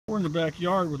We're in the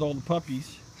backyard with all the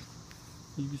puppies.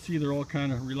 You can see they're all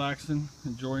kind of relaxing,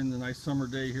 enjoying the nice summer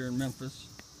day here in Memphis.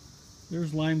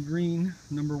 There's lime green,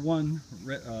 number 1,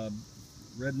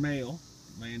 red male,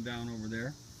 laying down over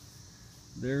there.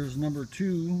 There's number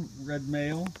 2, red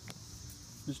male,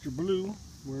 Mr. Blue,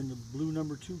 wearing the blue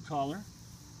number 2 collar.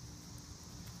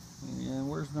 And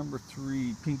where's number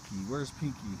 3, Pinky? Where's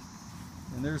Pinky?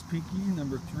 And there's Pinky,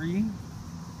 number 3.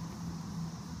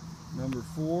 Number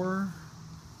 4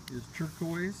 is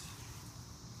turquoise.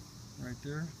 Right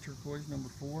there, turquoise, number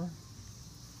 4.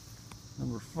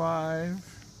 Number 5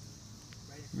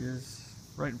 is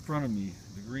right in front of me,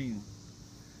 the green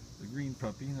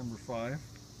puppy, number 5.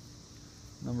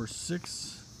 Number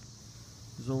 6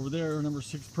 is over there, number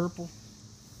 6 purple.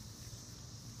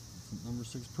 Number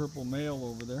 6 purple male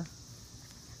over there.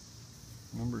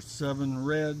 Number 7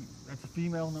 red, that's a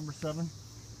female, number 7.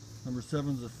 Number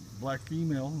 7 is a black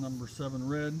female, number 7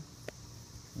 red.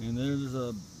 And there's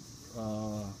a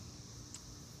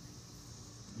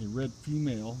red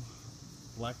female,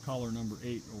 black collar, number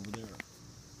 8 over there,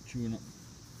 chewing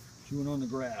on the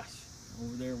grass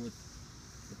over there with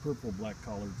the purple black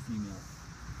collared female.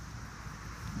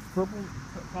 Is purple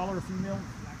collar a female?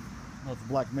 No, it's a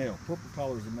black male. Purple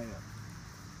collar is a male.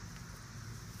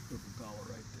 Purple collar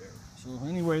right there. So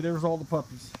anyway, there's all the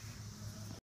puppies.